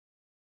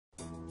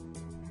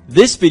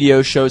This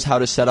video shows how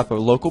to set up a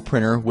local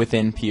printer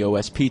within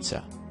POS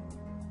Pizza.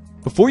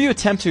 Before you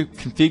attempt to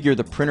configure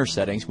the printer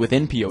settings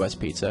within POS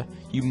Pizza,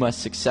 you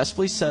must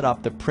successfully set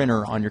up the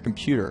printer on your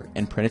computer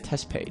and print a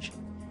test page.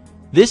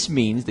 This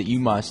means that you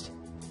must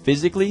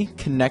physically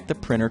connect the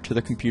printer to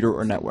the computer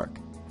or network.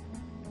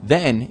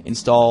 Then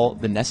install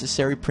the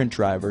necessary print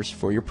drivers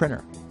for your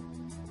printer.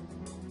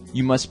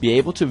 You must be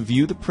able to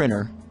view the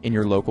printer in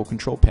your local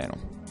control panel.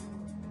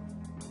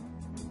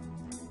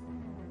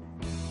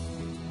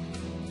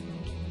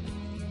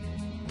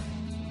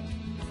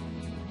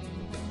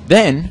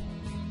 Then,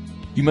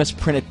 you must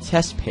print a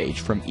test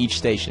page from each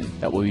station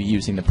that will be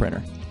using the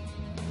printer.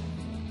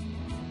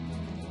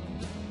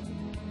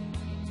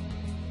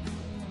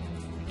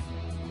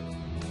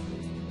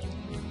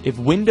 If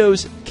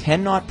Windows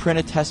cannot print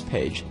a test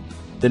page,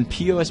 then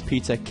POS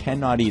Pizza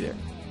cannot either.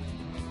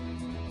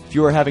 If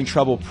you are having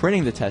trouble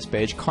printing the test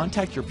page,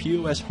 contact your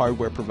POS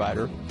hardware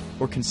provider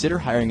or consider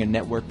hiring a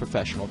network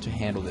professional to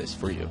handle this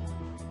for you.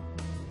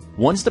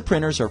 Once the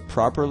printers are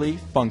properly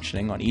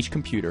functioning on each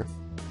computer,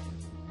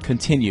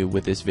 continue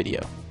with this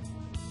video.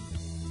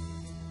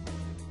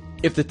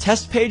 If the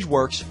test page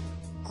works,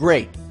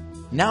 great.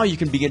 Now you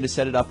can begin to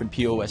set it up in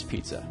POS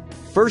Pizza.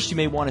 First, you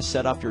may want to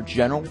set up your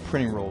general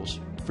printing rules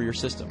for your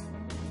system.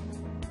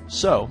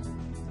 So,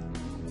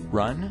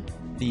 run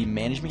the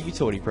Management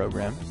Utility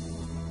program.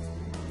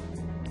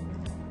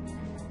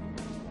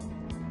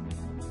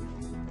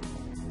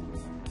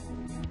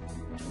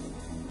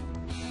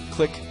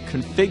 Click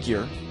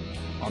Configure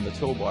on the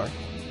toolbar.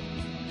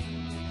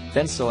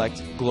 Then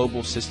select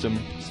Global System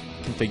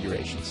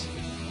Configurations.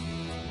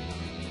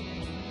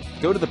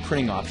 Go to the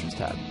Printing Options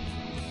tab.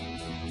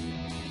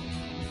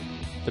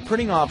 The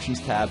Printing Options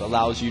tab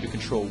allows you to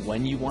control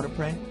when you want to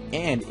print,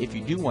 and if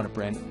you do want to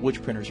print,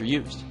 which printers are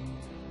used.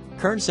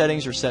 Current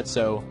settings are set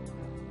so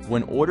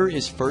when order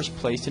is first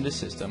placed into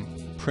system,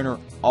 printer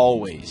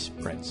always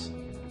prints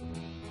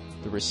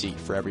the receipt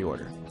for every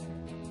order.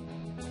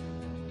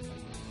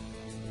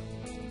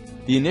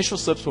 The initial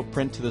slips will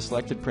print to the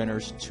selected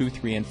printers 2,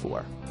 3, and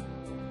 4.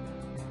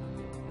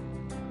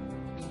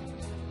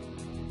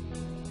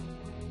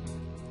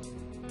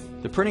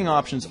 The printing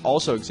options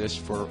also exist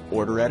for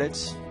order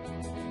edits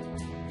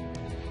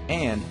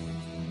and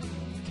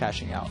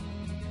cashing out.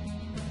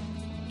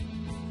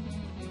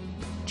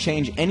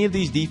 Change any of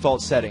these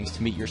default settings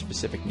to meet your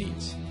specific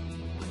needs.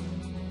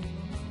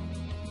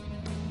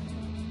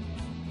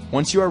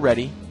 Once you are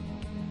ready,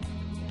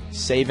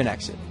 save and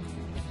exit.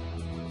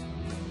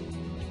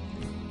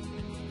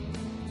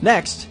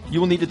 Next, you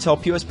will need to tell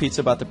POS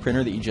Pizza about the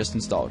printer that you just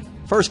installed.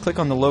 First, click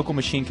on the local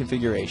machine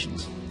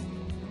configurations.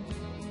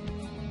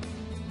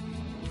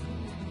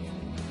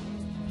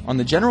 On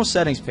the General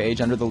Settings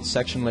page, under the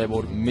section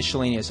labeled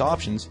Miscellaneous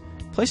Options,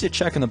 place a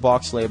check in the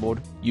box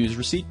labeled Use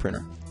Receipt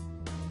Printer.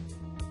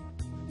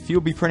 If you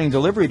will be printing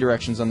delivery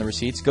directions on the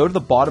receipts, go to the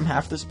bottom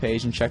half of this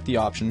page and check the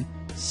option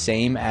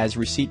Same as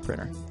Receipt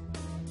Printer.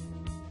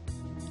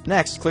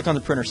 Next, click on the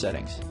printer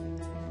settings.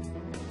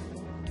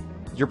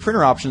 Your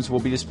printer options will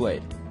be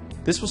displayed.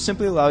 This will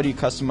simply allow you to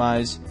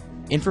customize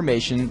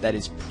information that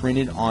is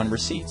printed on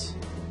receipts.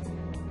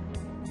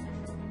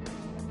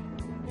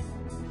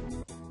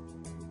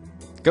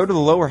 Go to the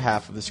lower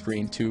half of the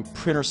screen to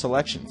Printer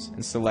Selections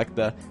and select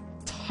the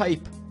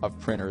type of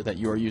printer that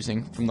you are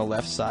using from the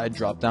left side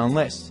drop-down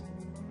list.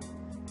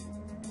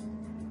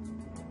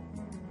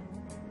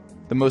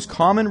 The most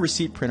common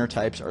receipt printer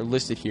types are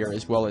listed here,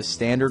 as well as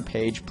standard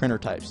page printer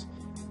types.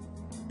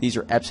 These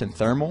are Epson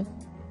Thermal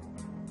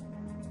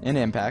and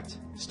Impact,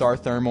 Star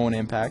Thermal and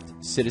Impact,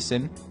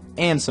 Citizen,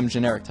 and some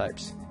generic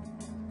types.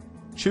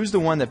 Choose the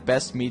one that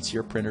best meets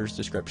your printer's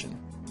description.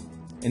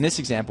 In this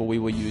example, we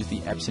will use the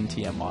Epson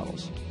TM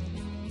models.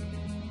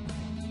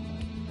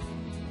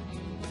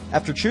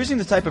 After choosing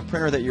the type of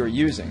printer that you are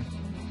using,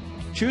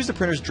 choose the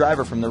printer's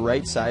driver from the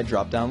right side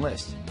drop-down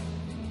list.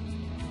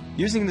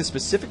 Using the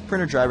specific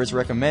printer driver is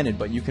recommended,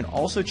 but you can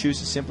also choose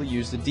to simply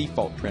use the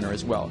default printer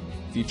as well.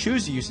 If you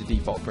choose to use the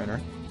default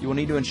printer, you will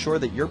need to ensure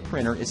that your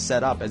printer is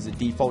set up as the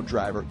default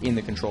driver in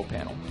the control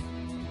panel.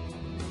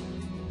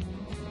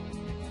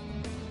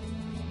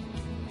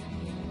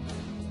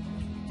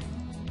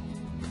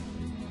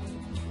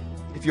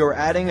 If you are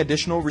adding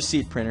additional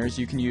receipt printers,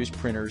 you can use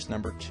printers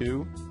number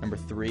 2, number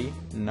 3,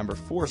 and number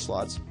 4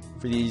 slots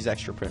for these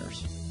extra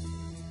printers.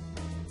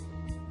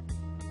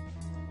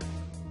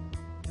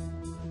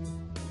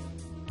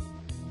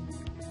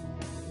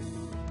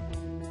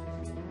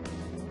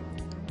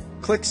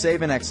 Click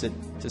Save and Exit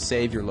to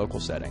save your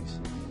local settings.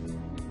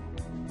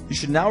 You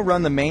should now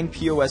run the main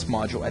POS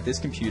module at this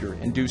computer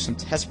and do some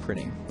test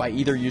printing by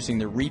either using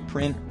the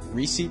Reprint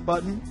Receipt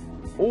button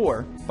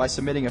or by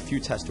submitting a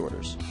few test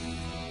orders.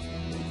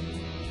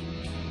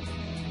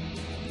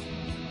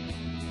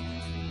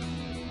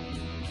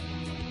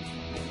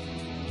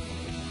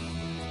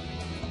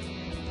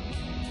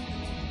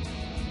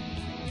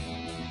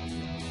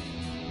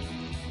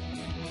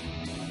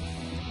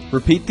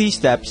 Repeat these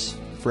steps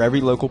for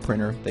every local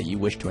printer that you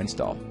wish to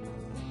install.